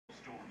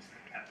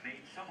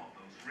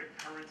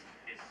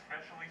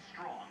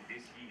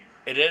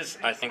It is,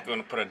 I think,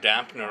 going to put a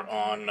dampener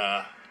on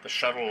the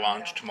shuttle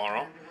launch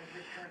tomorrow.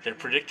 They're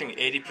predicting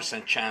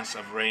 80% chance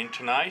of rain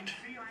tonight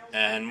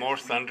and more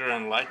thunder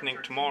and lightning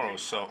tomorrow.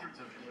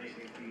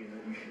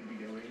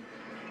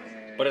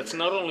 But it's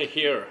not only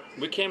here.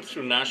 We came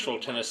through Nashville,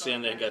 Tennessee,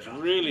 and they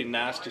got really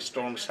nasty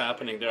storms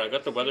happening there. I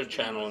got the Weather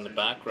Channel in the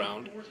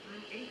background.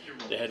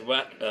 They had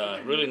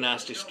really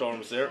nasty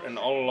storms there and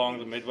all along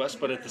the Midwest.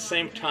 But at the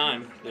same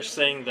time, they're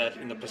saying that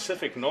in the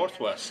Pacific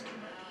Northwest,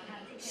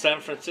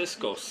 San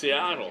Francisco,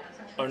 Seattle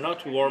are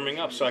not warming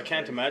up. So I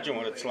can't imagine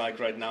what it's like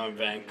right now in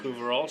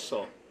Vancouver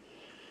also.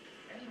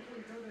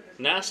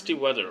 Nasty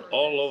weather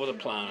all over the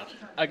planet.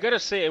 I gotta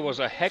say, it was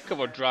a heck of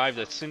a drive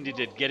that Cindy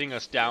did getting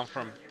us down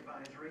from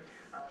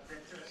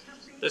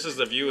This is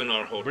the view in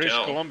our hotel.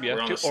 British Columbia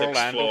We're on to the 6th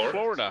Orlando, floor.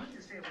 Florida.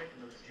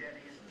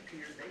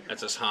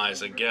 That's as high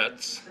as it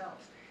gets.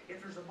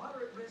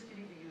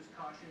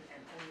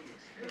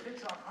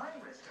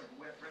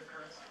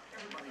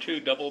 Two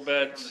double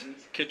beds,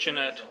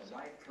 kitchenette,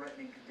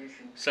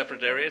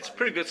 separate area. It's a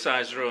pretty good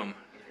sized room,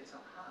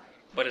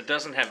 but it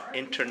doesn't have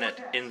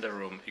internet in the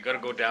room. You got to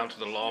go down to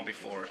the lobby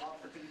for it.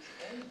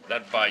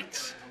 That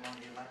bites.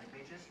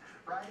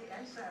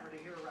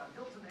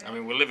 I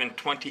mean, we live in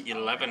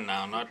 2011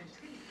 now, not,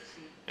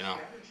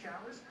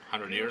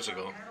 100 years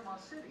ago.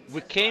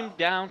 We came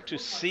down to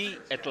see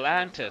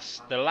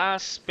Atlantis, the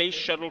last space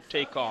shuttle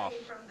takeoff.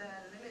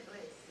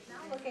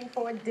 Looking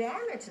for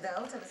damage,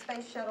 though, to the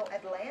space shuttle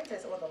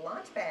Atlantis, or the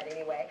launch pad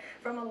anyway,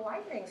 from a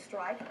lightning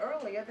strike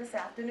earlier this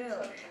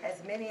afternoon.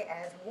 As many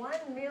as 1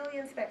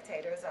 million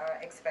spectators are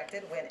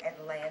expected when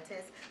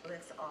Atlantis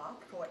lifts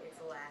off for its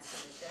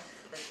last mission.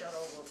 The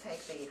shuttle will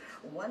take the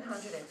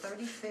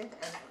 135th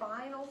and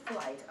final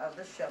flight of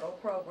the shuttle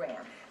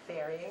program,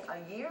 ferrying a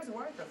year's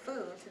worth of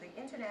food to the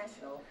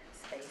International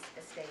Space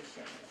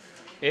Station.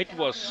 It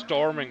was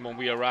storming when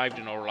we arrived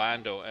in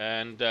Orlando,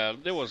 and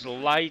there was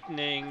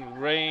lightning,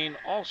 rain,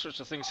 all sorts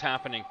of things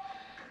happening.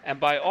 And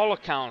by all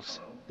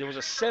accounts, there was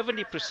a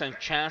 70%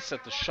 chance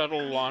that the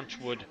shuttle launch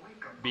would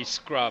be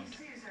scrubbed.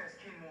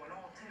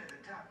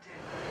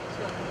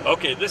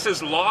 Okay, this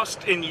is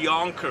Lost in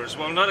Yonkers.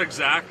 Well, not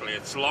exactly.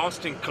 It's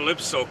Lost in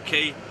Calypso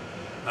Cay,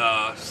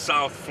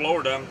 South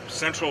Florida,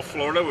 Central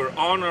Florida. We're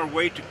on our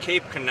way to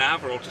Cape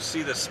Canaveral to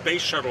see the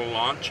space shuttle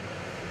launch,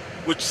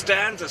 which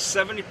stands a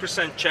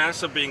 70%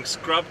 chance of being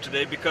scrubbed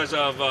today because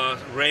of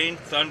rain,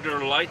 thunder,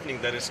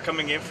 lightning that is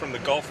coming in from the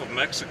Gulf of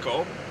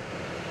Mexico.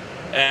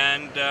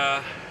 And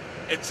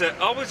it's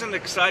always an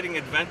exciting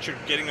adventure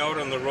getting out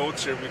on the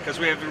roads here, because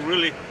we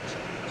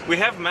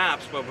have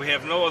maps, but we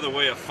have no other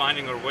way of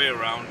finding our way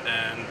around,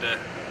 and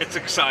it's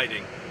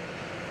exciting.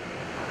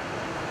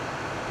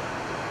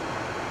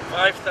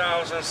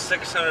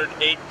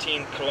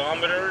 5,618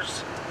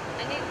 kilometers.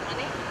 I need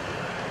money.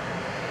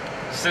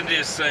 Cindy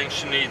is saying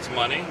she needs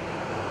money.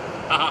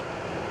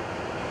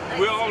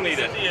 We all need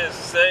it.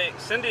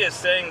 Cindy is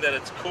saying that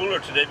it's cooler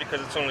today because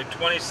it's only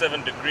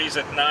 27 degrees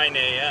at 9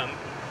 a.m.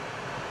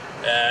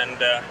 And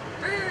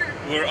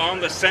we're on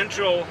the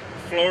Central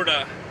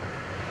Florida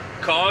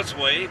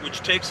Causeway,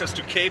 which takes us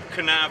to Cape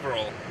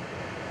Canaveral.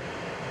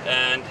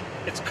 And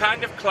it's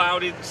kind of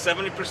cloudy,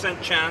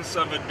 70% chance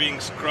of it being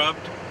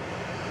scrubbed.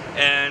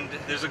 And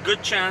there's a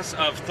good chance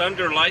of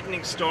thunder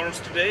lightning storms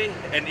today,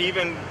 and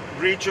even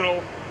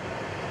regional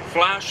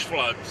flash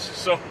floods,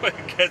 so it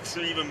gets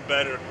even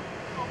better.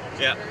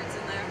 Yeah. Birds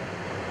in there.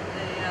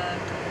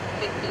 The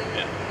big blue,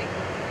 big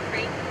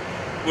crane.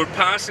 We're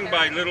passing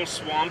by little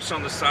swamps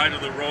on the side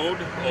of the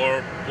road,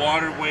 or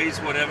waterways,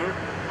 whatever,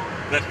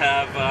 that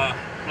have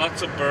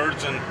lots of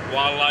birds and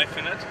wildlife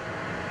in it.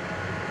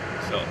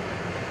 So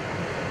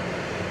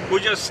we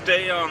just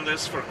stay on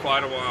this for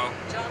quite a while.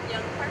 John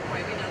Young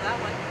Parkway, we know that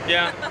one.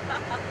 Yeah.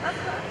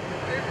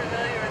 Very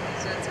familiar with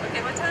these roads.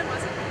 Okay, what time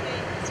was it when we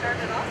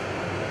started off?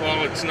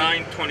 Well, it's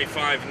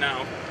 9:25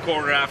 now,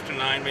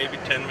 9:15, maybe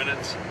 10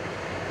 minutes.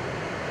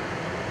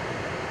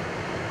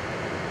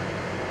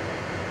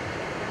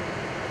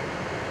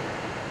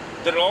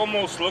 That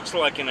almost looks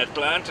like an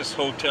Atlantis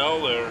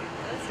hotel there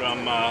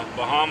from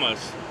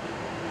Bahamas.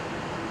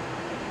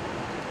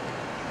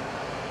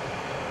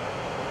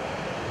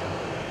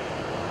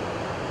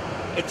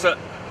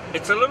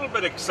 It's a little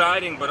bit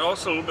exciting, but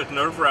also a little bit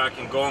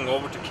nerve-wracking going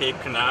over to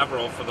Cape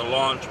Canaveral for the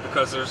launch,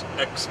 because there's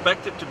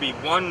expected to be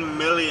 1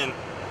 million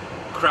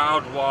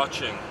crowd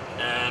watching,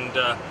 and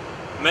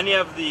many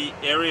of the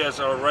areas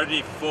are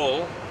already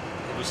full,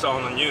 we saw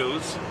on the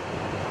news,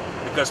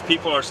 because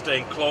people are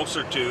staying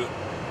closer to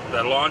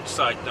the launch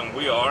site than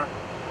we are.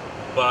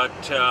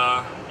 But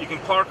you can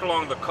park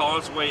along the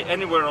causeway,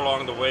 anywhere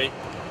along the way,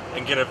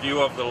 and get a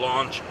view of the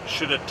launch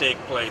should it take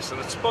place. And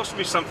it's supposed to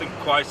be something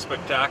quite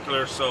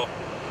spectacular, so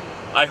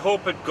I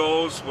hope it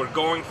goes. We're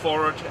going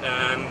for it,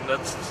 and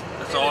that's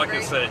all I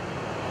can say.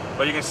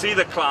 But you can see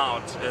the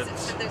clouds. There's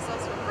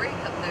also a break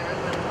up there.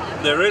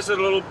 There is a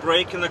little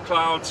break in the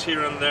clouds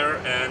here and there,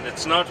 and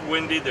it's not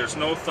windy. There's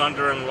no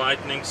thunder and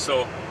lightning,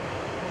 so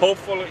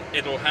hopefully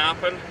it'll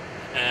happen.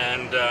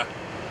 And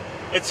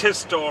it's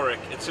historic.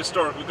 It's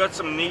historic. We've got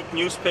some neat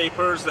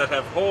newspapers that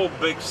have whole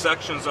big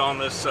sections on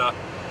this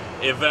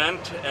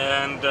event,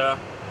 and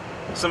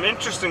some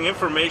interesting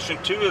information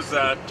too is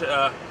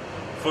that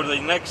for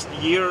the next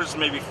years,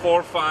 maybe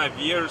 4 or 5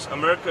 years,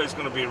 America is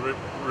going to be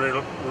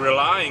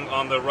relying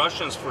on the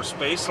Russians for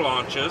space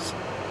launches.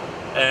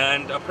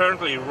 And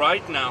apparently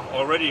right now,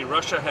 already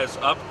Russia has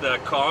upped the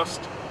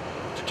cost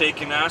to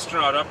take an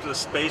astronaut up to the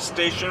space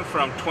station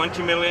from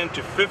 $20 million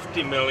to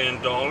 $50 million,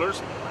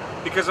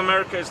 because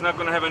America is not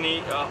going to have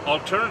any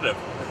alternative.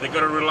 They've got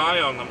to rely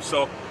on them.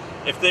 So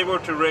if they were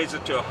to raise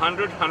it to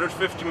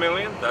 150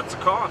 million, that's a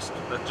cost.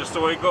 That's just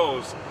the way it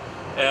goes.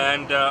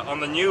 And on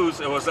the news,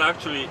 it was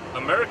actually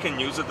American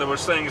news that they were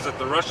saying is that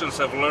the Russians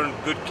have learned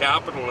good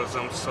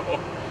capitalism. So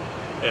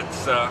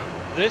it's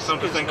this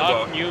something to think is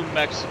not about. New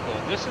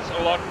Mexico. This is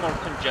a lot more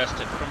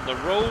congested. From the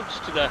roads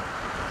to the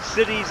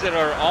cities that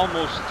are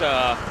almost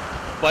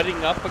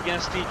butting up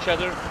against each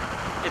other,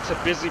 it's a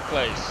busy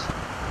place.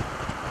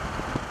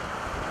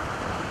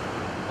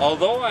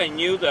 Although I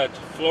knew that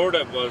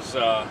Florida was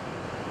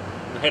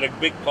had a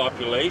big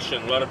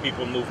population, a lot of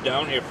people moved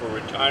down here for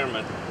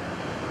retirement,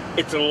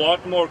 it's a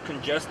lot more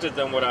congested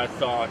than what I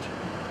thought.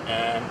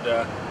 And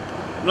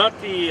not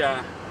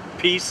the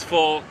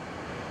peaceful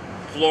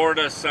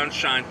Florida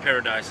sunshine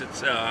paradise. It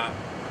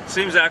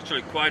seems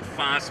actually quite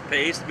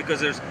fast-paced, because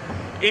there's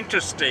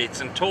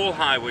interstates and toll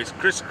highways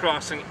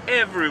crisscrossing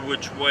every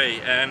which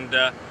way, and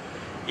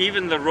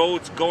even the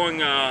roads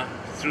going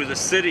through the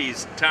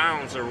cities,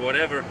 towns, or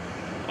whatever,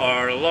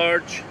 are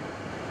large,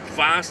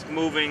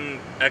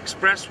 fast-moving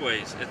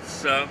expressways.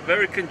 It's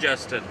very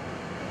congested.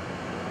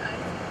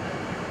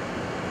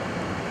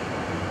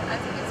 I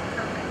think it's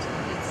perfect.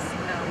 It's,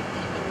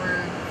 people were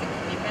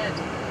thinking ahead,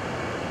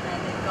 and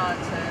they've got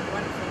a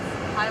wonderful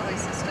highway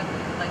system,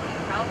 like in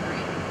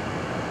Calgary,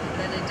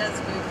 that it does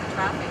move the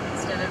traffic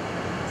instead of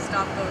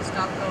stop, go,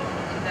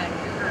 in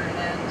Vancouver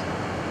and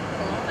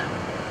Kelowna.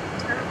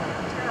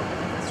 Terrible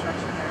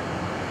infrastructure there.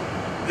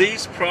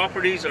 These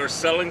properties are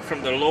selling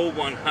from the low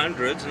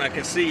 100s, and I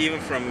can see even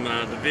from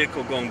the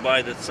vehicle going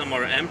by that some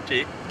are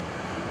empty.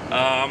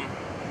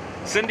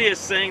 Cindy is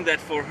saying that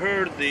for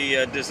her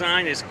the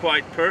design is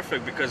quite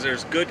perfect, because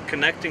there's good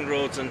connecting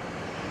roads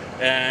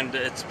and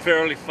it's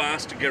fairly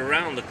fast to get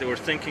around, that they were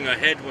thinking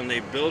ahead when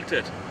they built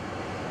it.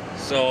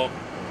 So,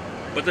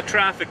 but the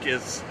traffic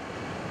is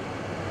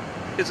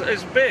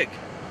big,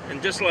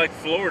 and just like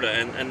Florida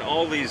and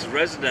all these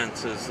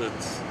residences,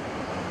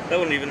 that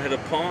wouldn't even hit a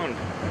pond.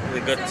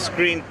 They've got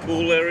screened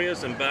pool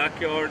areas and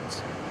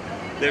backyards.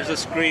 There's a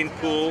screened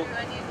pool.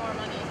 I need more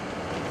money.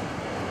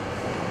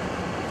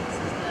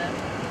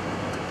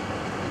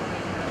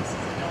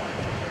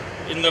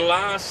 In the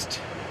last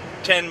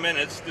 10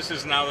 minutes, this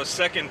is now the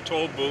second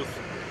toll booth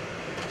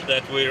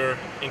that we're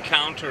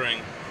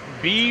encountering.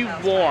 Be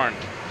warned,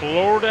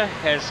 Florida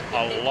has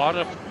a lot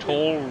of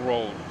toll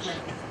roads,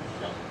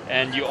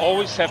 and you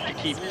always have to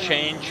keep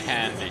change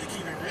handy.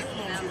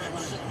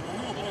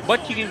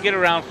 But you can get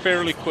around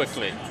fairly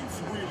quickly.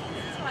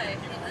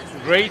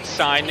 Great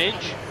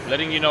signage,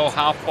 letting you know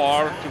how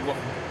far to,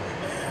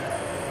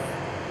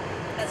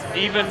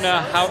 even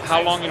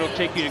how long it'll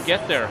take you to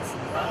get there.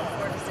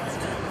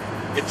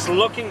 It's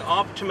looking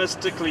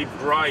optimistically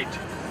bright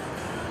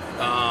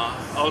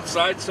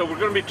outside, so we're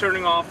going to be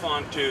turning off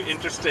onto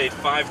Interstate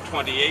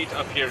 528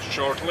 up here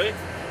shortly,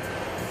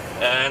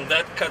 and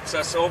that cuts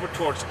us over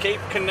towards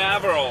Cape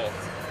Canaveral,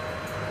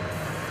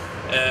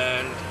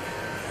 and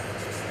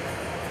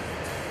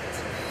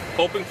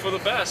hoping for the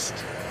best.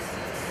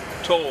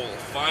 Toll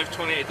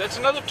 528. That's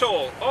another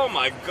toll. Oh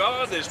my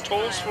God, there's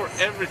tolls for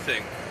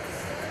everything.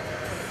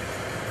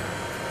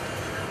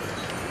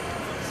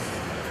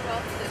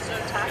 Well, there's no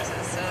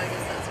taxes, so I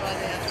guess that's why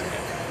they have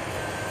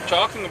to.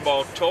 Talking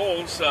about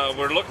tolls,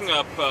 we're looking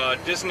up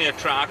Disney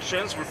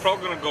attractions. We're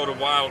probably going to go to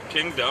Wild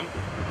Kingdom,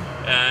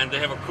 and they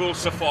have a cool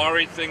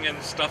safari thing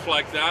and stuff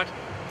like that.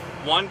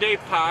 One-day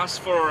pass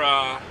for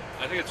I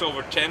think it's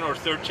over 10 or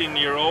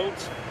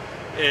 13-year-olds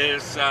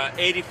is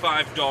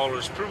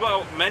 $85. Prove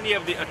out many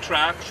of the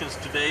attractions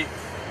today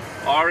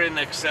are in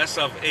excess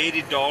of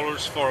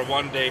 $80 for a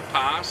one-day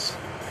pass.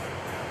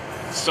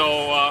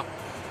 So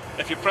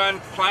if you're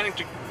planning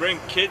to bring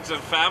kids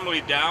and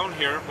family down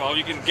here, well,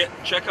 you can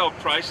check out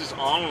prices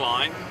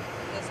online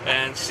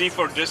and see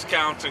for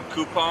discounts and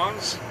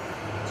coupons,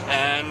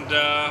 and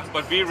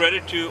but be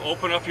ready to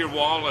open up your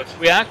wallet.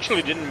 We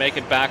actually didn't make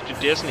it back to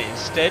Disney.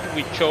 Instead,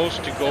 we chose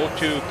to go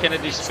to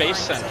Kennedy Space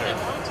Center.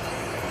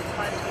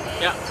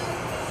 Yeah.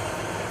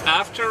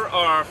 After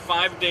our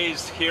 5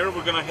 days here,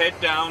 we're going to head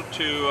down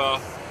to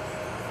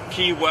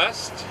Key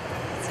West.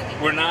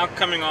 We're now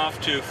coming off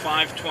to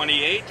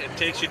 528. It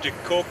takes you to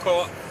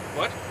Cocoa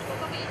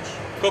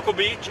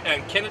Beach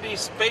and Kennedy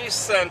Space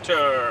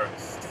Center.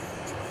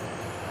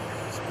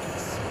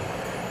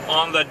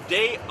 On the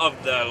day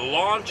of the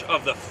launch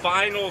of the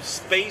final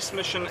space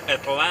mission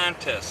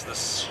Atlantis, the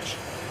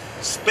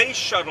space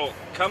shuttle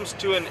comes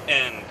to an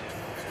end.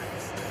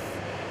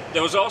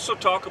 There was also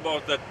talk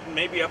about that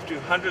maybe up to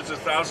hundreds of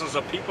thousands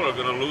of people are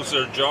going to lose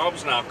their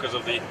jobs now because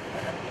of the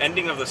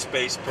ending of the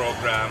space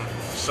program,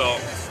 so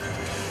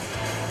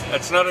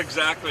it's not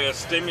exactly a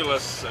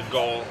stimulus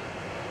goal.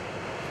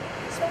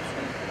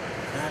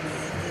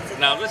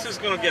 Now this is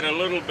going to get a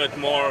little bit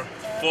more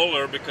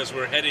fuller because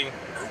we're heading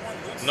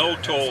no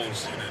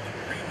tolls.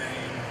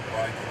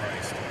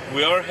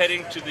 We are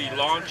heading to the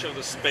launch of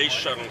the space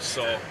shuttle,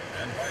 so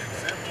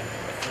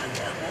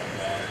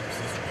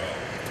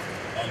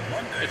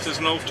it says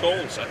no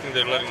tolls. I think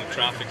they're letting the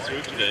traffic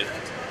through today.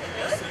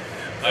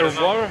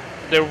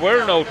 There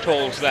were no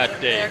tolls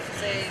that day,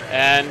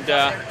 and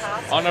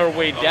on our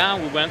way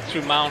down we went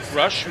through Mount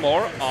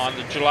Rushmore on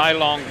the July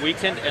long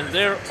weekend, and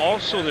there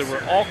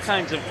were all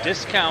kinds of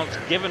discounts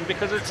given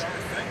because it's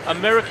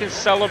American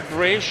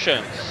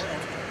celebrations.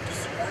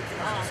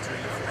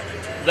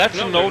 That's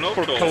a note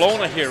for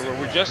Kelowna here, where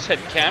we just had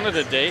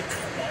Canada Day,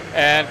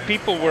 and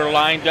people were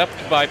lined up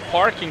to buy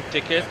parking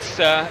tickets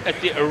at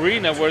the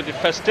arena where the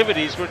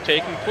festivities were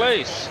taking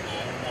place.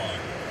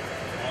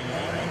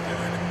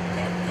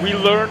 We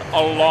learn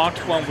a lot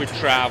when we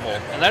travel,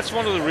 and that's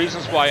one of the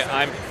reasons why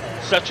I'm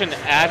such an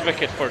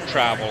advocate for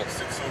travel.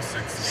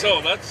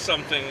 So that's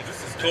something.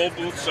 Toll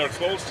booths are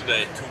closed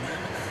today.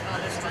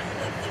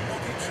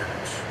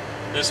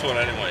 This one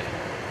anyway.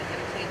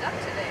 Cleaned up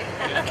today.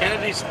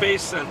 Kennedy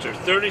Space Center,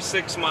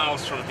 36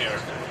 miles from here.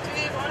 Do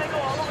we want to go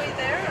all the way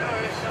there,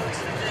 or go to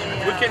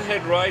the... We can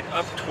head right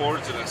up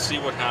towards it and see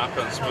what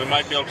happens. We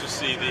might be able to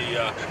see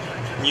the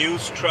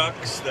news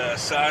trucks, the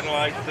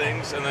satellite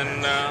things, and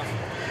then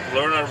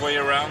learn our way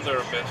around there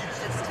a bit.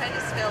 It's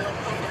Titusville and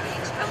Cocoa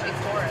Beach come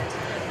before it.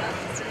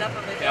 That's enough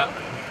of it. Yeah.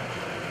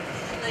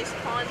 Nice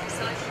pond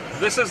beside it.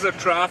 This is the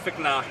traffic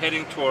now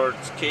heading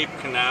towards Cape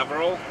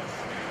Canaveral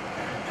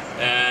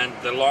and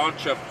the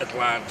launch of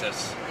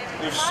Atlantis.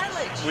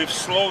 We've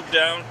slowed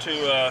down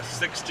to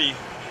 60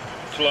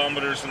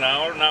 kilometers an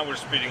hour. Now we're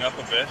speeding up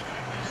a bit,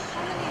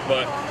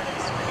 but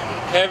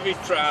heavy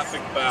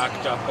traffic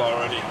backed up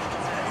already.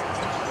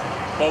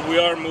 But we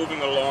are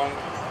moving along.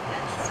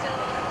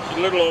 A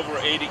little over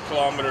 80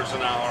 kilometers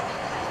an hour.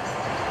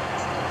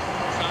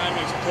 Time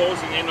is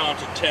closing in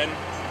onto 10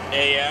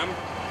 a.m.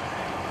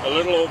 A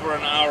little over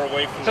an hour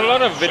away from. There's a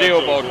lot of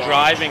video about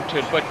driving to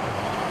it, but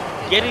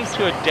getting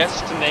to a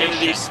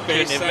destination, to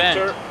an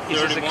event,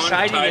 is as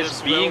exciting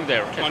as being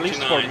there, at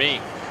least for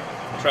me.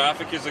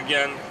 Traffic is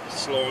again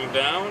slowing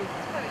down.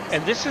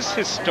 And this is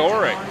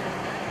historic.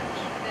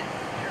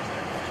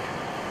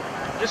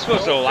 This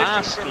was the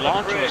last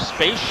launch of a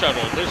space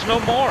shuttle. There's no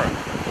more.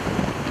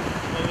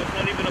 Well, there's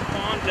not even a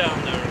pond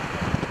down there.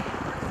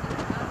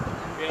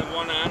 We have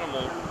one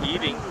animal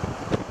eating.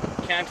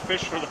 Can't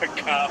fish for the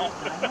cow.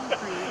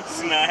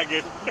 Snag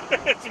it.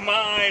 It's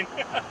mine.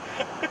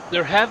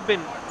 There have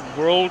been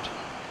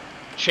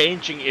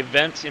world-changing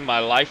events in my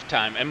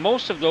lifetime, and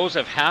most of those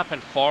have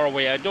happened far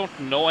away. I don't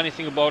know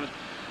anything about it.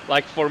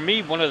 Like for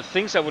me, one of the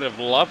things I would have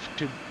loved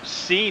to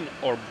seen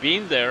or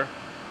been there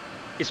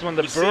is when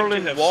the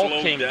Berlin Wall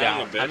came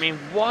down. I mean,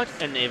 what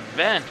an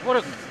event!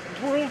 What a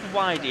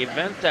worldwide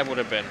event that would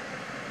have been.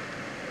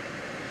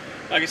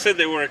 Like I said,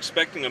 they were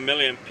expecting 1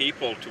 million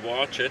people to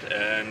watch it,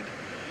 and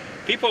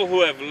people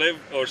who have lived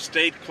or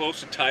stayed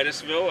close to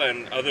Titusville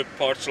and other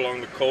parts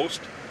along the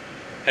coast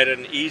had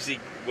an easy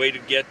way to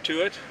get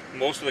to it.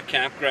 Most of the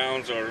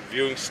campgrounds or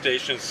viewing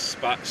stations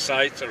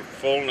sites are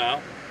full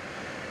now,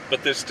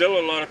 but there's still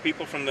a lot of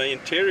people from the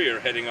interior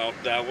heading out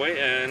that way,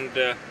 and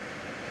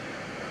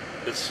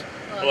it's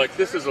like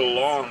this is a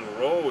long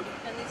road.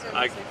 And these are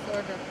like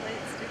Florida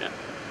plates too. Yeah.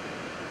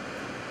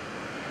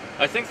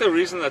 I think the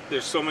reason that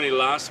there's so many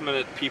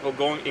last-minute people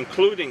going,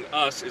 including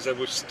us, is that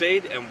we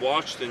stayed and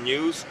watched the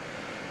news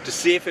to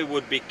see if it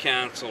would be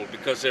cancelled,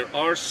 because there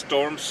are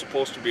storms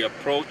supposed to be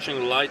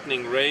approaching,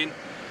 lightning, rain,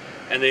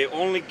 and they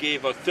only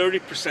gave a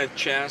 30%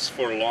 chance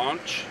for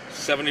launch,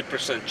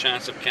 70%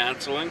 chance of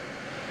cancelling,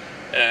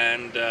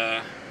 and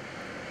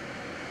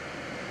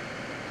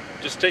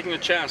just taking a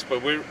chance.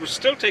 But we're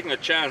still taking a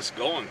chance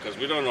going, because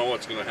we don't know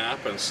what's going to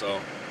happen. So.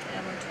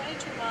 And we're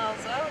 22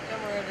 miles out,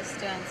 and we're at a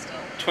standstill.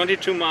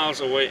 22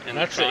 miles away, and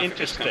that's the traffic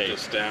the has come to a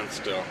interstate.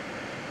 standstill.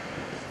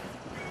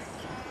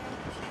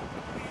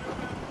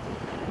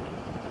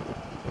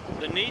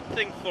 The neat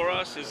thing for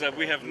us is that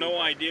we have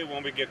no idea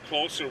when we get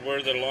closer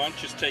where the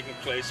launch is taking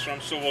place from,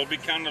 so we'll be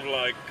kind of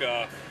like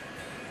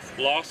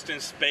lost in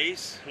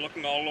space,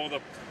 looking all over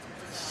the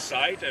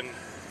site. And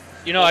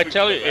you know, I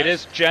tell you, it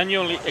is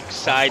genuinely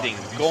exciting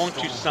going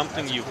to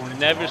something you've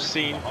never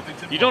seen.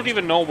 You don't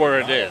even know where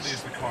it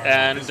is,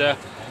 and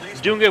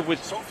doing it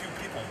with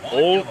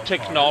old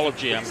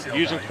technology. I'm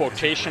using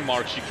quotation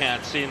marks you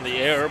can't see in the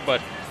air, but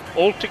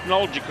old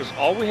technology, because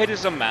all we had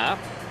is a map,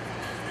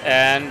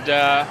 and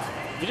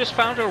we just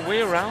found our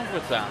way around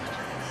with that.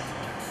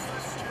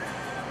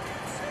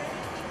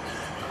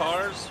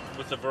 Cars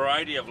with a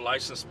variety of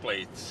license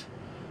plates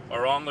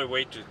are on their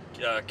way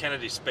to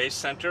Kennedy Space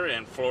Center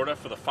in Florida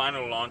for the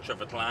final launch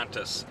of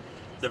Atlantis,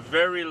 the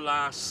very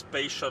last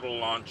space shuttle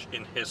launch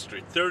in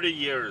history. 30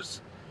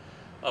 years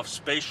of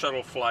space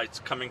shuttle flights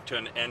coming to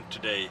an end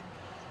today.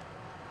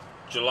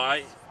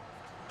 July,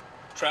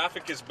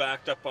 traffic is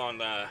backed up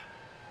on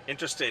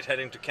interstate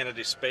heading to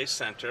Kennedy Space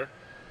Center.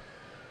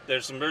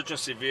 There's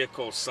emergency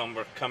vehicles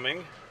somewhere coming.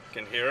 You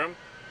can hear them.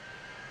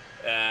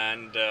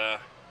 And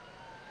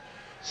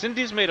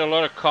Cindy's made a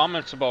lot of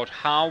comments about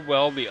how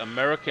well the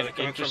American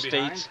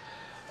interstates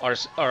are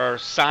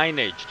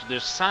signaged.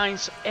 There's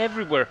signs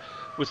everywhere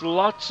with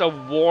lots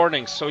of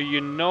warnings, so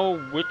you know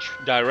which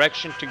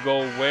direction to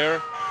go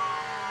where.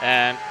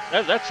 And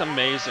that's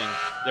amazing.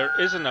 There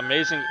is an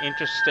amazing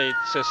interstate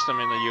system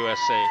in the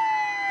USA.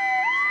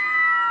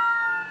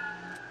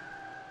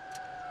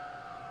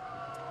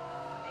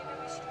 Maybe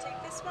we should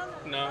take this one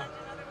and No. find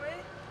another way?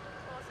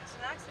 Well, if it's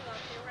an accident out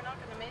here, we're not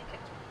going to make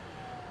it.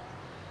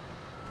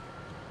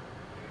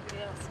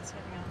 Everybody else is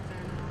heading out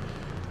there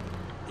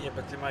now. yeah,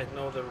 but they might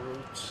know the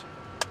routes.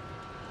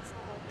 That's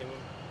not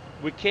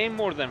what We came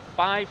more than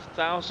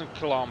 5,000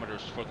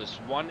 kilometers for this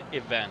one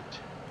event.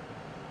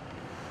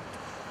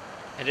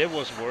 And it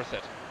was worth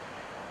it.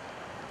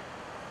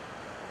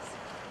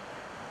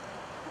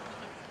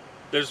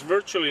 There's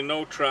virtually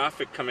no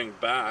traffic coming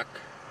back,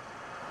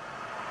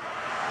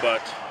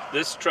 but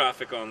this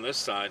traffic on this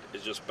side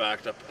is just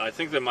backed up. I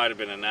think there might have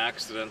been an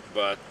accident,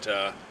 but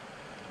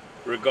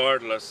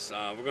regardless,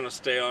 we're going to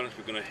stay on it.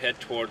 We're going to head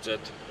towards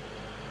it.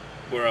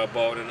 We're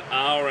about an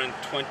hour and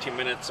 20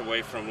 minutes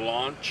away from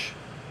launch,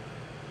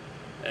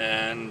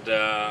 and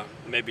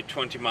maybe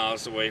 20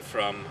 miles away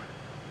from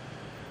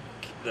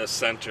the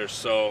center,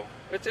 so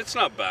it's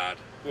not bad.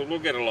 We'll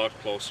get a lot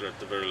closer at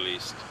the very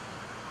least.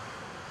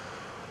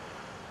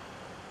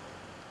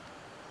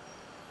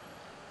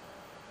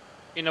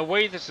 In a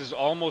way, this is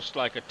almost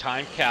like a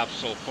time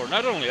capsule for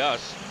not only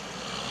us,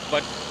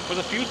 but for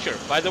the future.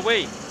 By the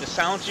way, the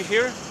sounds you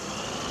hear?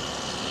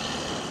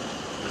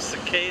 The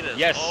cicadas,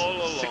 Yes, all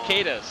along.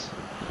 cicadas.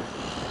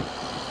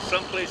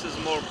 Some places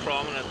more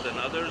prominent than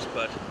others,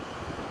 but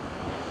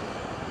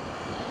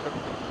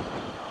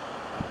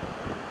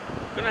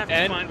gonna have to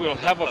And find we'll one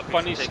of the have a puppies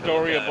funny and take a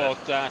story look at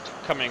about that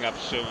coming up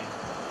soon. it.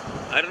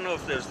 I don't know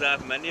if there's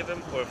that many of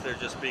them or if they're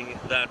just being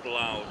that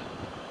loud.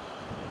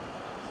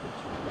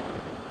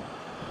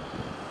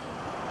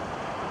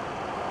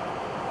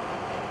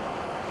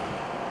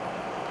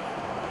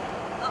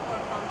 Not more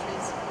palm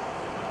trees.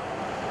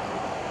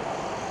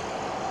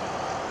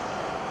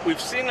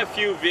 We've seen a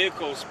few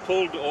vehicles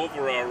pulled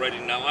over already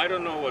now. I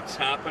don't know what's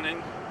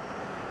happening,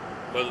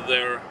 whether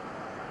they're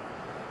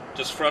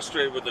just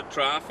frustrated with the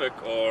traffic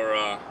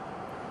or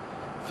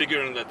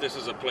figuring that this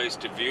is a place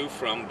to view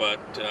from, but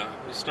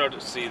we started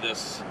to see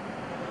this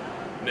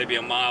maybe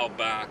a mile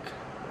back. No,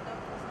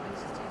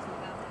 somebody's just using the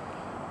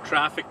bathroom.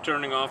 Traffic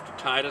turning off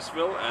to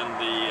Titusville and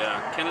the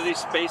Kennedy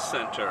Space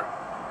Center.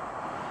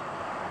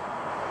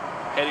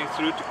 Heading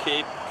through to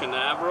Cape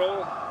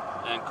Canaveral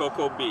and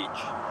Cocoa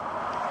Beach.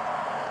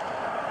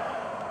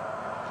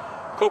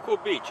 Cocoa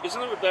Beach,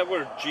 isn't it that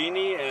where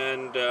Jeannie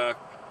and,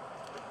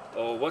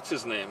 oh, what's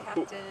his name?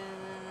 Captain.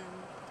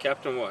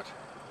 Captain what?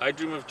 I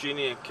Dream of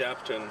Jeannie and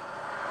Captain.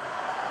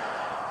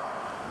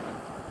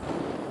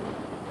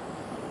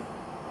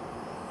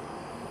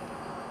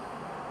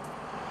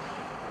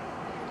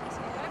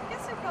 I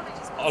guess they probably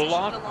just A positioned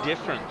lot along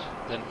different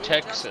than the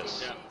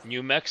Texas, adjusting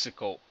New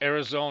Mexico,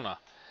 Arizona.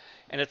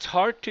 And it's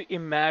hard to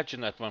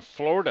imagine that when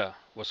Florida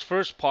was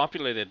first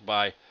populated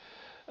by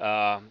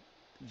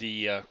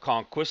the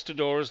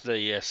conquistadors,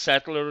 the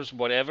settlers,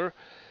 whatever,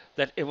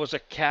 that it was a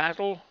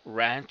cattle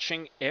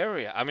ranching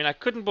area. I mean, I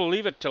couldn't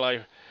believe it till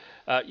I,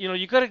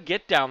 you got to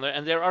get down there,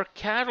 and there are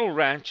cattle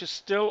ranches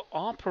still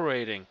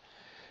operating.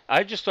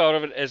 I just thought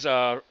of it as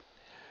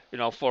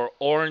for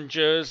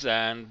oranges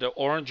and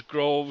orange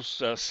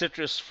groves,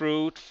 citrus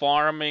fruit,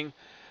 farming,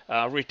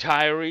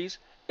 retirees.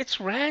 It's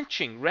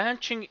ranching.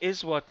 Ranching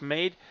is what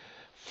made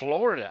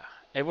Florida.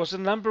 It was the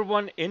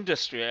 #1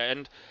 industry,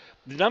 and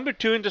the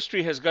 #2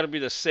 industry has got to be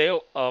the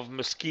sale of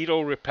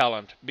mosquito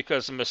repellent,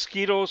 because the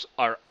mosquitoes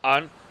are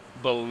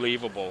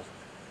unbelievable.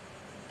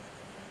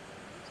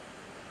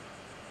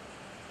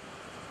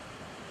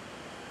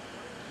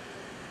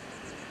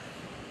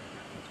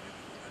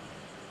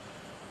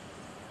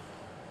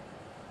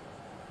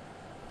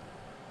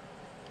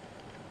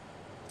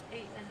 it.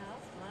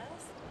 8.5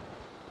 miles.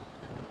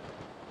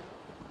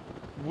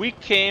 We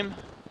came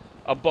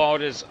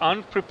about as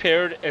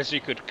unprepared as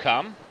you could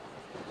come,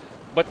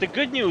 but the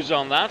good news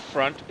on that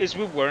front is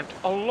we weren't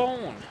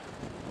alone.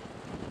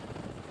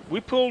 We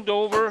pulled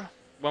over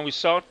when we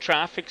saw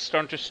traffic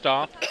starting to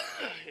stop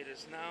It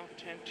is now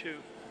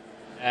 10:02.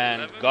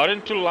 and got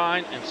into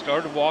line and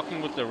started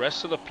walking with the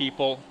rest of the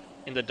people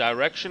in the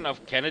direction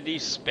of Kennedy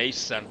Space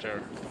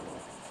Center.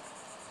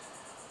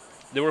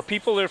 There were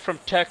people there from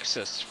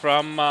Texas,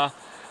 from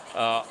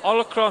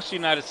all across the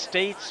United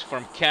States,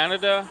 from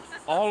Canada,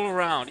 all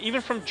around,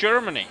 even from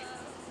Germany.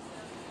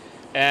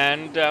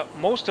 And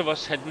most of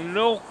us had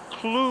no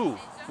clue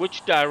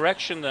which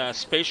direction the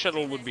space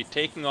shuttle would be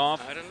taking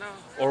off I don't know.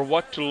 or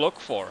what to look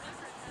for.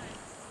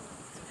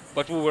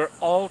 But we were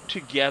all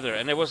together,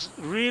 and it was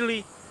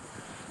really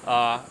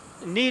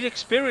neat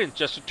experience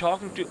just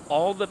talking to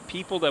all the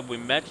people that we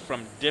met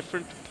from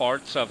different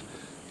parts of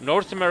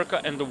North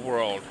America and the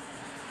world.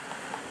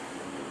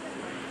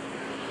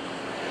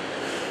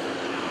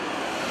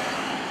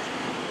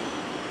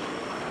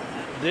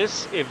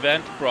 This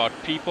event brought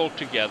people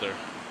together.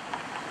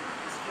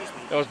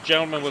 The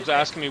gentleman was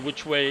asking me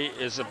which way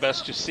is the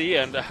best to see,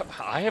 and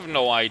I have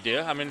no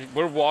idea. I mean,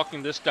 we're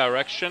walking this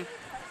direction.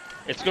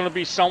 It's going to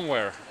be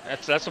somewhere.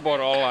 That's about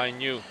all I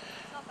knew.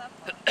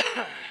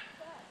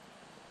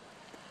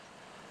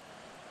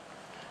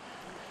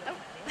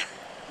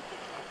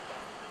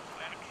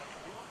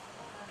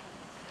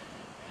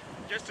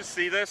 Just to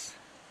see this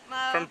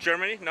from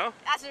Germany, no?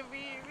 Actually,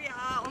 we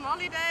are on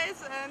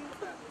holidays and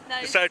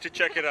Decided to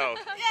check it out.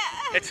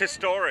 yeah. It's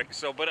historic,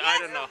 so but I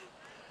don't know.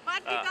 But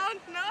we don't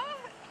know.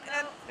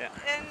 And,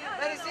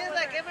 But it seems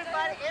like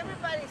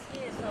everybody's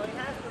here, so it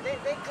has to.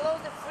 They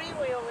closed the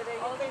freeway over there.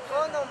 You can't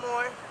go no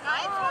more.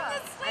 right from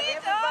the And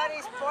street,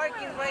 everybody's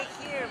parking right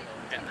here.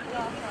 Yeah. It's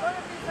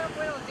gonna be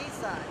somewhere on this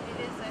side.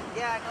 It is.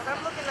 Yeah, because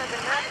I'm looking at the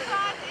map. and it's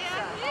on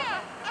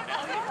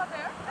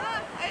this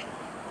side.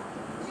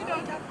 You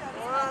don't have to.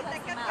 Well,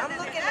 I'm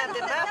looking at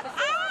the map. It's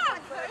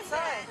on that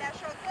side.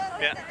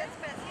 Yeah.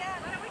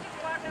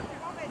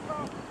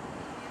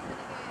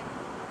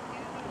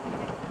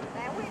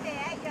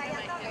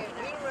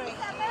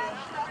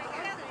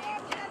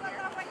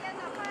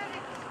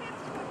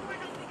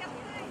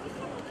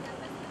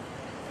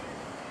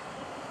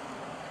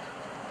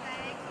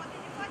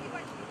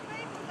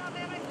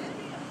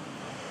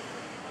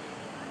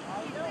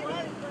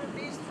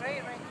 Be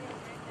straight right here.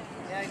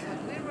 Yeah, because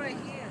we're right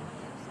here.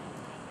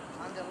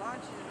 On the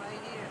launch is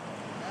right here.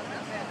 That's the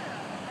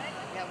paddock.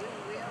 Yeah,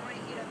 we are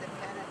right here on the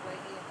paddock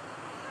right here.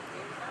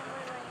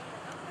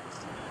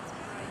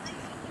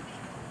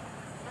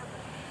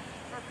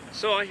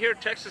 So I hear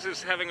Texas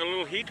is having a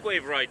little heat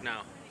wave right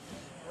now.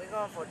 We're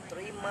going for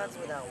 3 months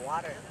without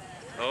water.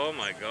 Oh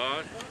my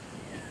God.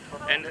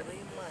 And 3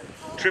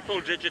 months.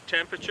 triple-digit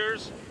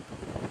temperatures.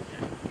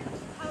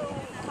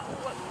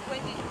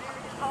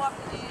 How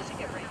often do you usually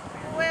get rain?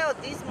 Well,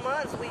 these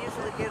months we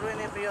usually get rain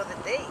every other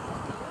day.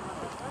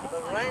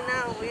 But right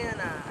now we're in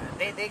a,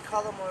 they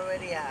call them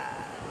already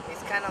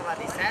it's kind of a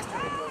disaster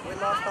because we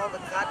lost all the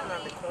cotton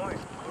on the corn.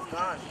 It's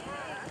gone.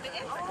 It's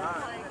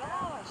gone.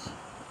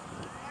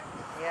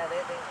 Yeah,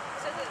 they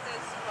So there's,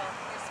 well,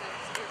 this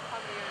is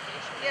probably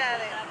irrigation. yeah,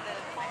 they have the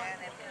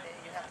and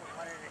you have to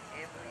water it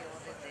every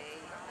other day.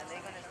 And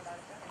they're going to start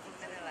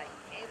implementing it like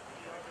every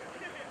other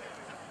day.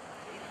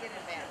 It's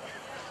getting bad.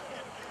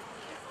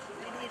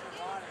 We need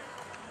water.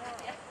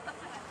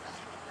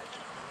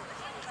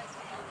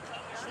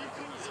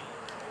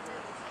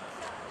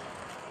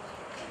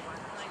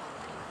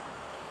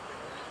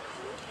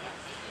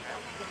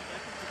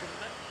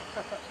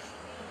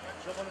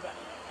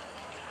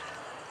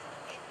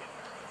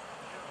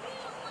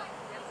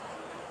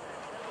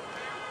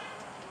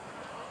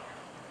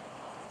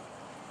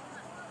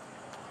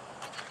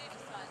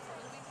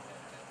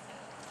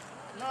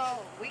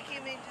 No, we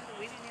came into,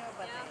 we didn't know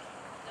about that.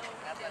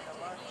 About the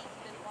launch.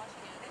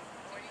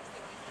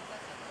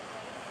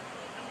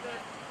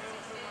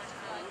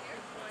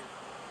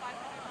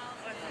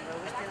 But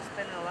we're still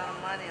spending a lot of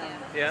money on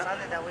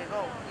something that we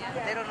go.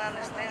 They don't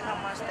understand how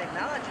much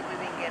technology we've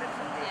been getting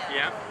from this.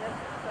 Yeah.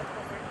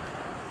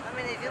 I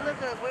mean, if you look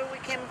at where we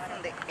came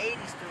from the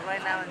 80s to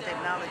right now in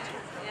technology.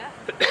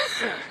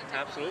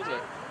 Absolutely.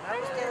 I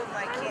was telling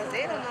my kids,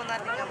 they don't know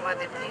nothing about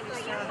the TV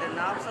show and the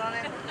knobs on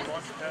it.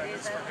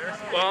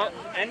 Well,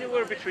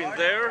 anywhere between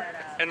there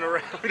and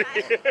around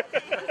here.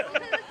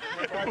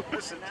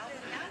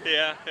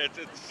 Yeah, it's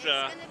It's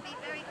going to be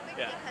very quick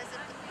yeah. because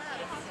of the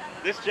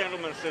clouds. This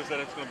gentleman says that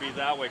it's going to be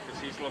that way because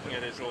he's looking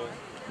at his little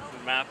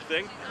map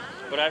thing.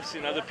 But I've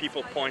seen other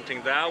people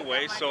pointing that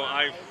way, so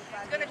I've...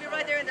 It's going to be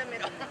right there in the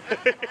middle.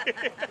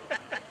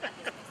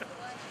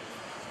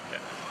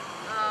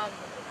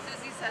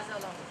 Susie says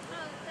hello.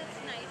 Oh, that's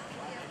nice.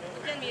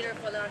 You can meet her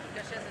for lunch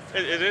because she has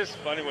a It is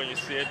funny when you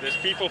see it. There's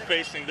people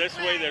facing this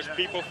way, there's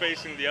people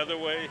facing the other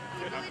way.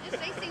 People are just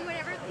facing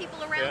whatever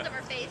people around them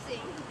are facing.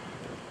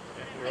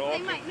 We're Like all they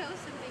might know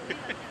something we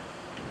don't know.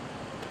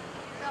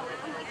 So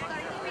when we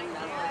start doing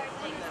more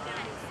things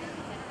done.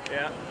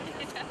 Yeah.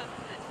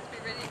 Be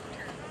ready to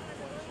turn.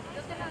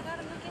 ¿Los que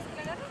agarran? ¿No quieres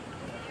que agarre?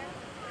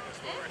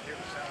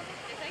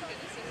 Thank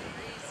goodness it's a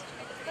breeze.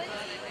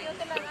 Yo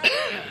te la agarro.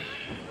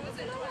 Was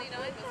it 29?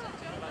 Was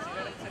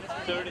it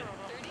 30. 30?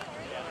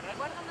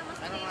 Guárdala más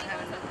I don't know, I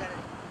haven't looked at it.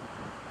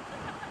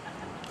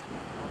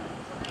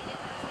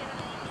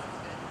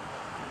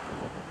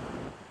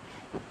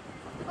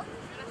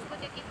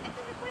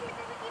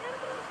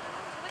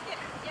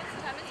 Yes,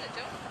 what time is it,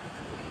 Joe?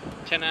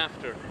 10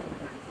 after.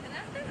 And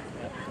after?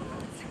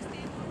 16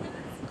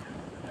 minutes.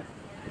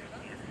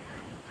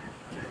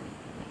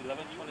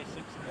 11:26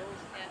 goes.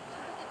 Yeah.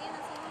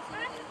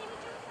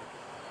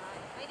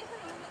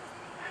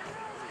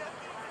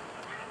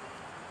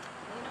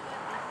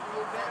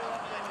 We're better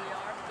off when we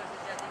are because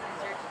it's getting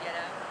easier to get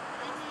out.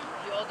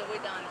 You're all the way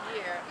down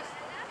here.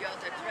 You're out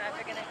there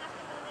traffic and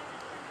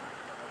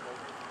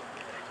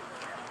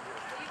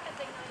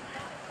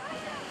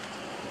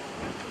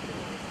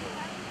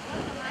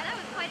That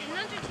was quite an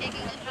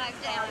undertaking to drive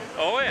down.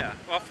 Oh yeah.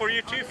 Well, for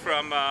you too,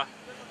 from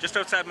just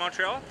outside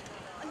Montreal.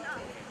 No,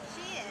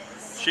 she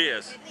is. She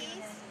is. Please.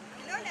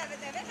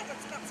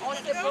 On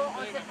sait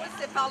pas si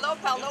c'est par là ou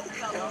par là ou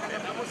par là.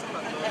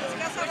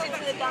 Moi, j'ai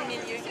dit dans le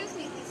milieu. Excuse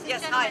me, Lisa.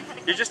 Yes, Gentlemen hi. had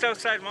a You're just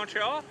outside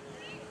Montreal?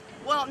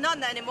 Well,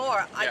 not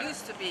anymore. I Yeah.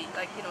 used to be,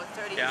 like,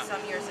 30 Yeah.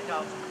 some years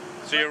ago.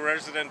 So you're a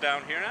resident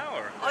down here now,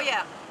 or? Oh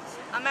yeah,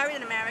 I'm married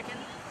an American.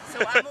 So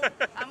I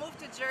moved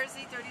to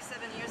Jersey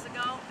 37 years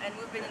ago, and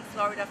we've been in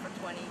Florida for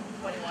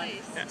 21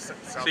 years. Yeah.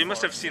 So you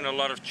must have seen a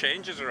lot of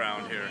changes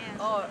around here.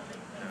 Oh,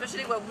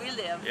 especially where we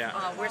live. Yeah.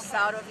 We're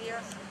south of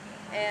here,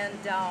 and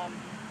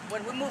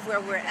when we moved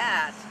where we're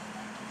at,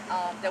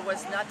 there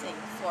was nothing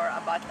for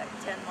about like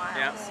 10 miles.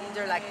 Yeah.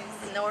 Either like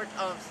north,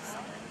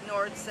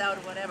 south,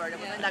 whatever. There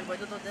was like a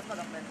little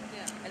development,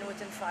 and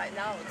within 5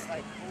 now it's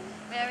like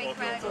very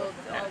crowded.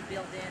 all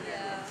built in.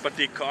 But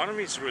the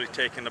economy's really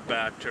taken a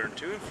bad turn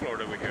too in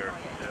Florida, we hear.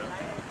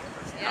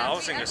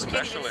 Housing We can't even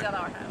especially. sell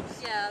our house.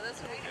 Yeah, that's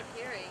what we keep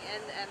hearing,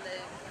 and the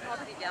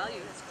property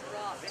value has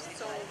dropped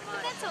so But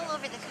much. that's all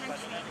over the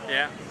country.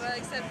 Yeah. Well,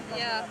 except,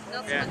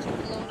 not so Yeah. much in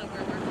Kelowna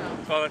where we're from.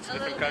 Well, that's a A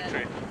different little bit.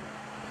 country.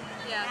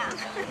 Yeah.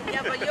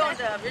 Yeah, but you're on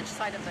the rich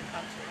side of the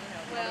country,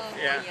 Well,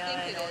 Yeah. I think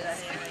it and all that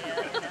is.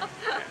 area,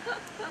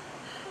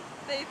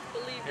 They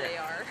believe they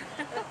are.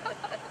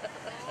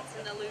 It's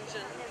an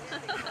illusion.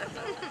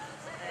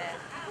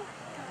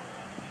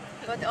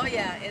 But oh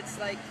yeah, it's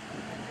like,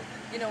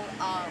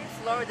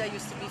 Florida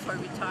used to be for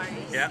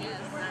retirees. Yeah.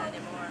 Not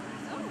anymore.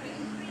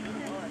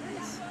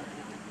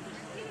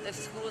 The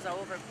schools are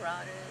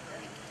overcrowded,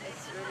 and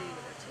it's really,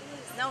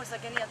 now it's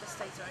like any other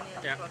states or any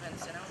other Yeah.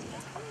 province, So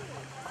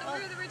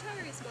where are the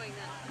retirees going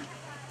then?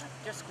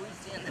 Just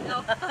squeezed in.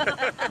 The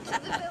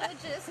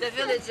villages. The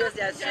villages,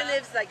 yeah. She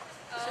lives like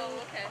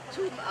Oh, okay.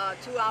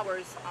 2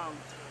 hours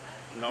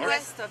North?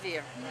 west of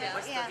here. Yeah.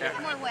 West Yeah, of here.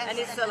 more west. And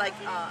it's than like,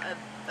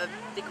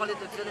 they call it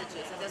the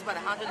villages, and there's about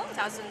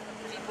 100,000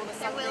 people or there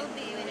something. will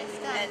be when it's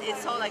done. And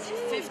it's all like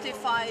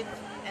 55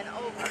 and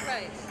over.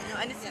 Right.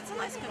 And it's a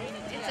nice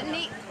community. It's a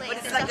neat place. But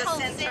it's It's like a the whole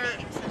center.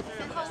 city. It's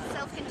a whole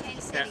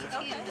self-contained city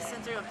too. The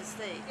center of the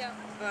state. Yeah.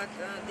 But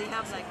they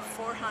have like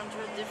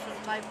 400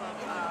 different type of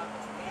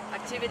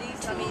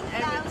activities. I mean,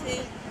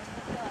 everything.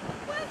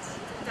 What?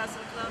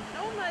 2,000 club.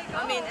 Oh my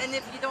god. I mean, and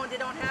if they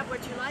don't have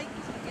what you like,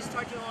 you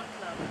start your own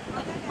club.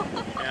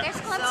 There's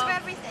clubs So- for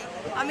everything.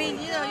 I mean,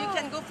 you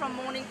can go from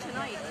morning to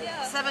night,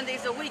 7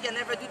 days a week, and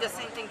never do the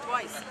same thing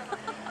twice.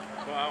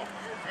 Wow.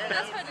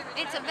 That's why they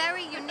retire. It's a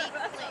very unique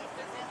place.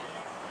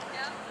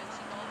 Yeah, when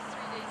she goes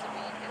 3 days a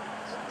week. And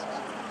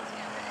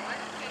why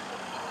don't they go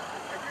keep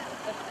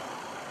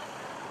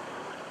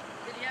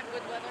Did you have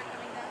good weather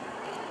coming down?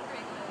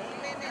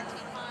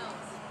 13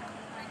 miles?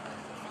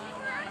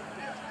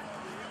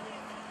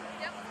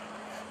 Yep.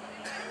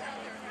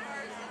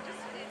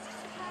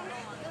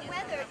 The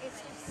weather is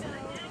just so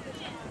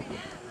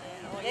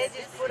They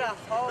just put a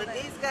hold. But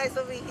these guys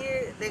over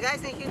here, the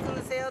guys in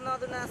Houston say, oh no,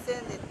 do not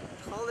send it.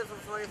 Hold it for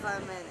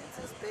 45 minutes.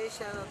 A space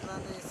shuttle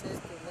Atlantis says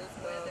to lift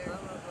off, blah, blah,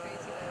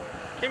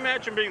 blah. Can you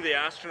imagine being the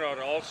astronaut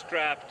all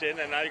strapped in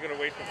and now you're going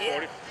to wait for 40?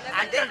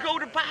 I And gotta they, go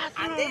to the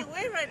bathroom! and they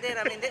wait right there.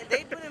 I mean,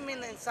 they put him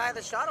inside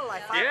the shuttle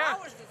like 5 Yeah.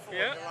 hours before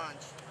Yeah. the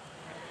launch.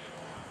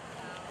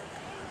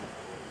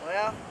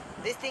 Well,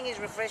 this thing is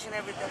refreshing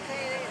everything.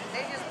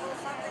 They just pull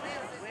something in.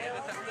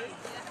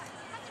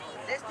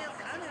 They're still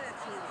counting it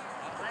too.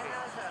 Right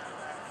now it's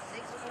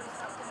 6:40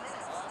 something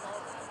minutes.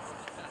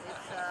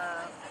 It's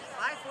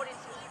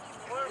 5:42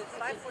 or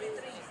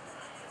 5:43.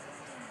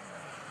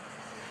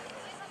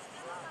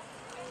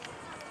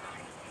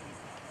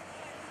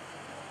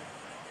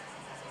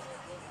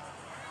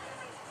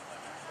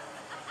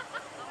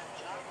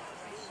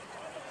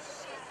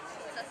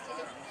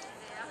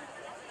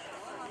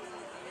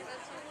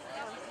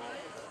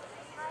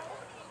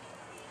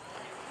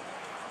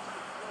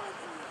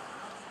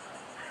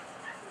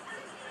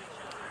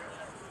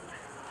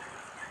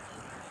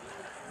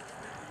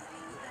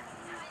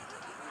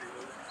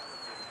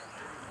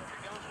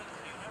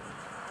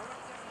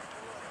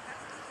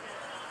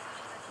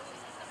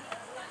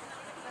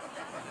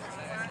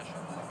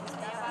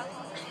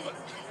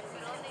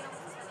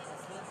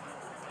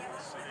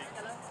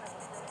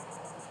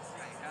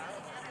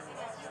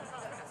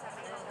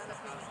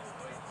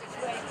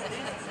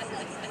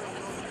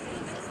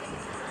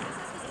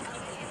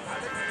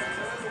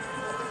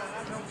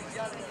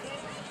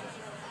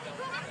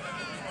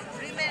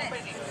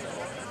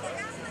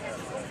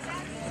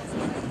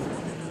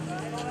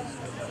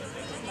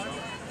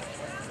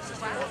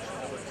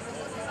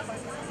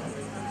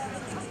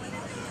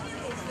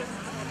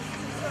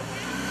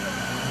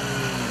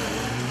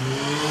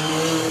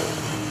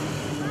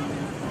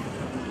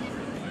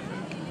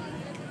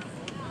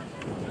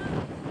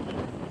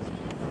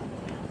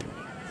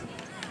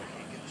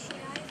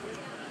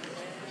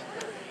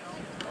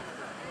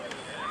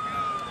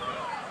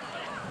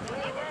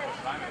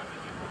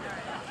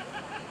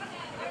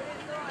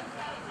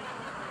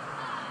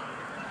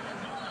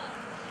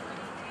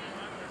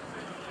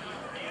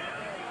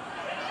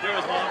 There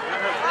was one.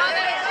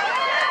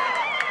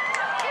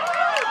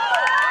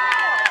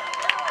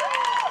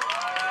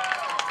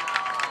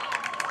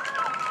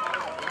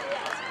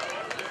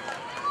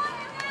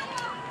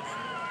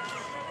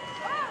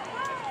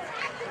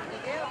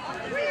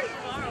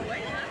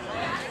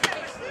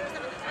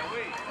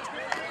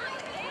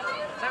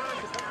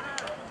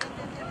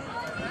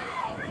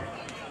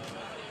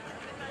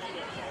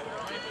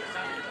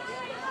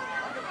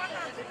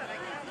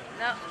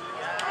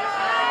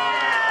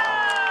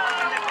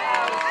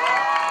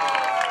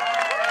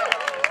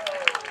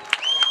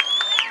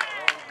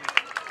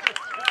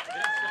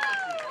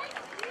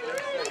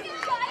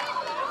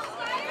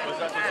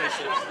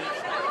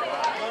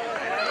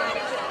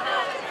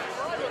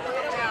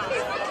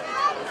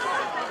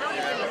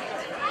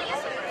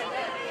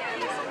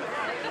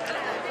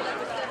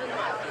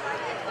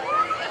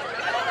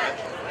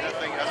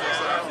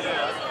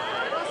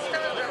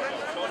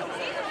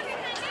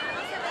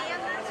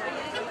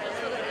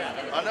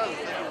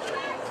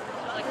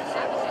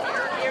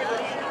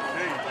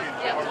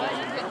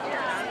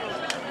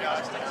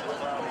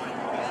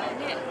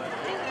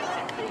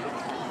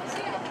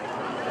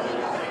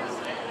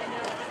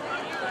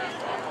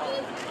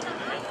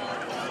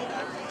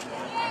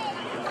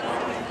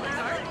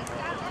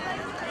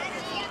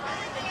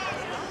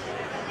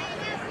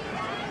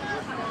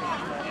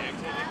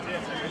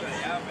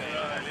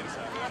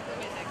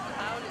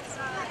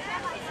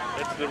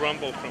 That's the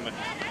rumble from it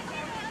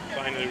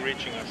finally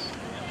reaching us.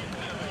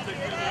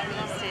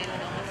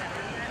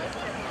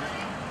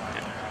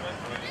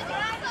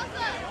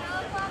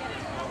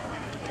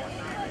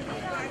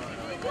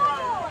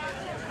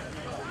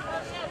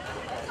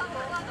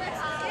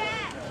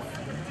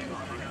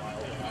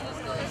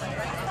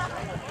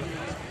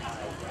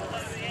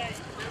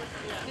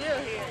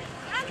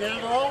 Get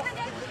it all?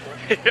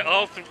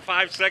 All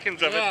 5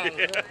 seconds of it.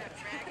 Yeah.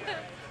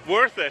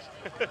 Worth it.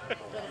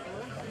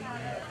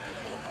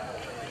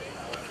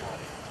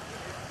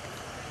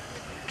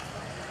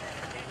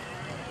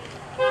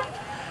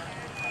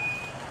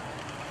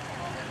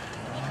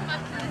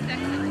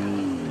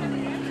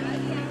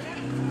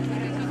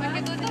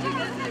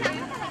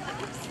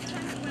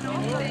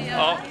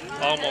 Oh,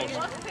 almost.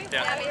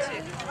 Yeah. Yeah, me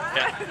too.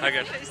 Yeah, I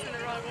got it. Facing the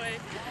wrong way.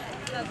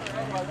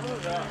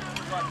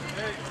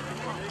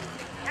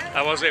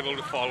 I was able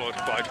to follow it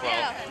quite well.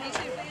 Yeah, me too.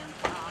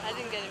 I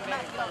didn't get it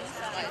very close.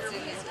 I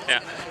assume it's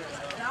Yeah.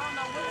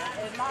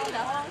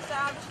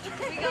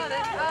 We got it.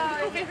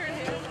 Oh, we heard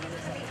it.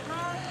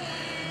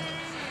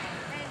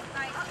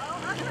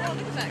 Oh,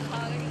 look at that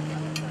clouding.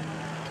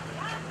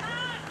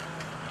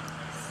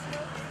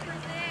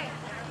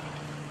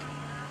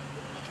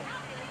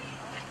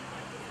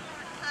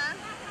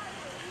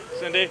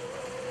 Cindy?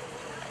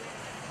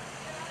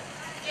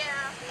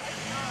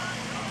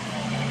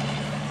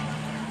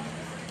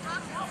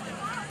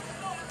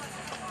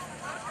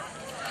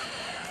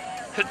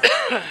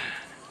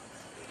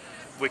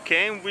 We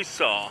came, we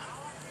saw.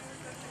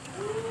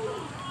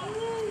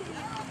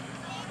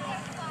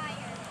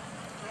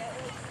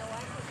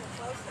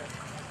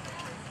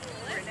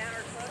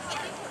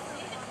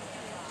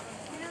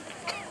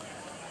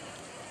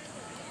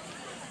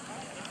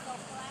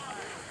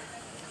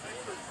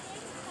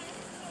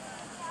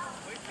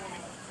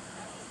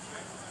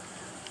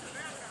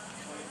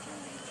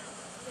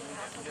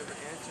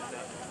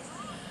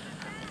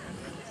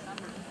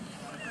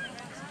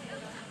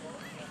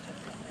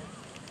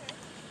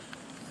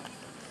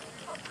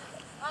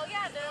 Oh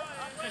yeah, dude.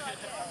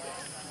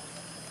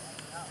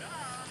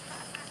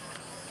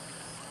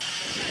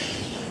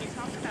 You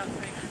talk about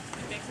things.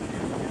 It makes me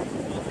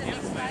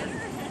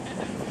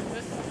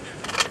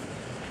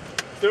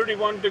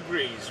 31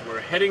 degrees. We're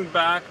heading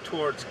back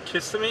towards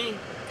Kissimmee,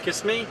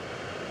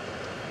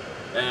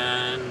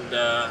 and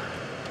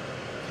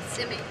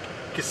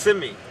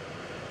Kissimmee.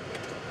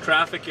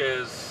 Traffic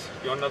is.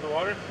 You want another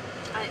water?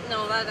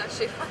 No, that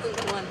actually wasn't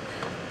the one.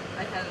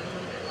 I had a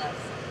little bit less.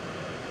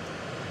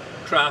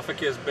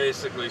 Traffic is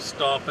basically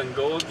stop and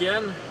go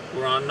again.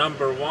 We're on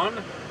number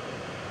 1,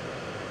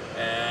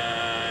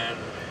 and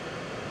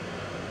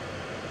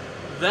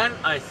then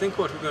I think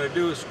what we're going to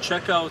do is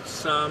check out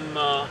some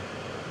There's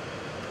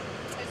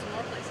some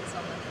more places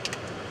on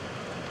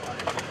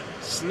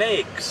the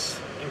snakes,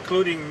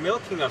 including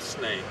milking of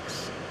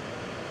snakes.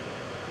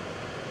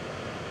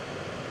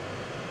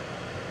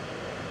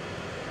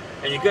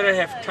 And you gotta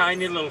have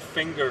tiny little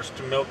fingers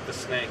to milk the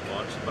snake.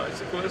 Watch the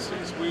bicyclist,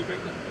 he's weaving.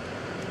 It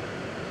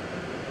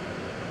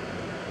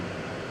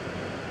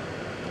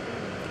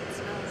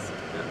smells.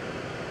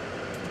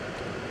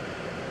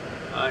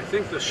 I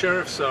think the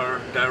sheriffs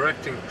are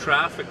directing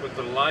traffic with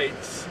the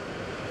lights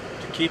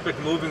to keep it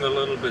moving a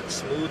little bit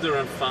smoother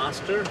and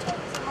faster. There's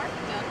a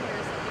market down here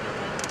or something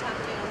on the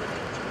happening on the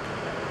beach.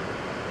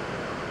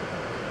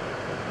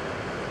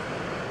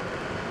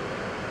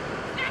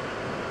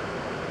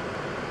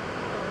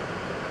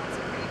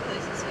 Some pretty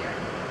places here.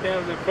 Yeah,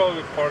 they're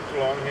probably parked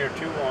along here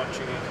too,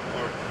 watching it,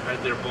 or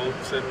had their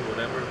boats in,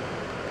 whatever.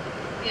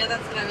 Yeah,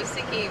 that's what I was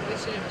thinking. We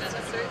should have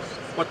done a search.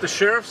 What the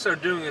sheriffs are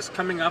doing is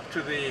coming up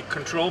to the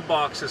control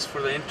boxes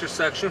for the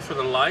intersection, for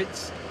the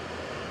lights,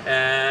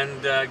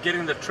 and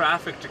getting the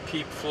traffic to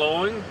keep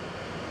flowing.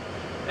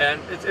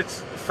 And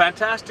it's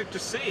fantastic to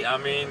see. I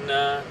mean,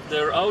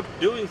 they're out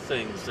doing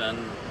things, and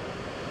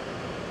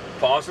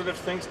positive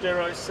things,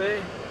 dare I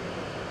say.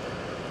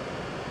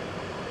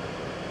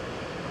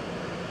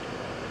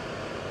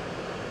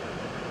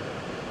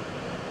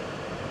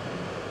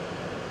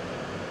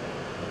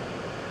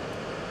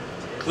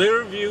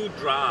 Clearview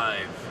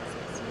Drive.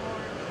 Some more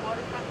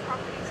waterfront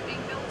properties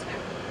being built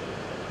here.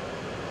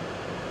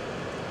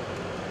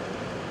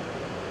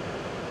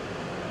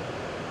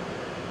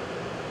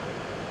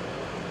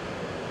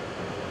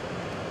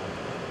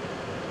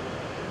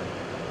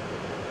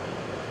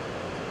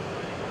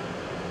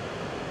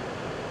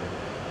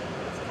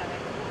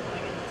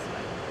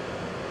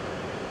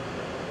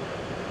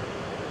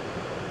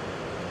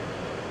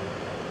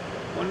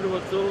 Wonder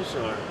what those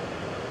are.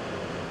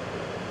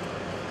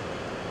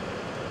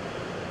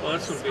 Oh,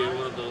 that's gonna be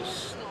one of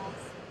those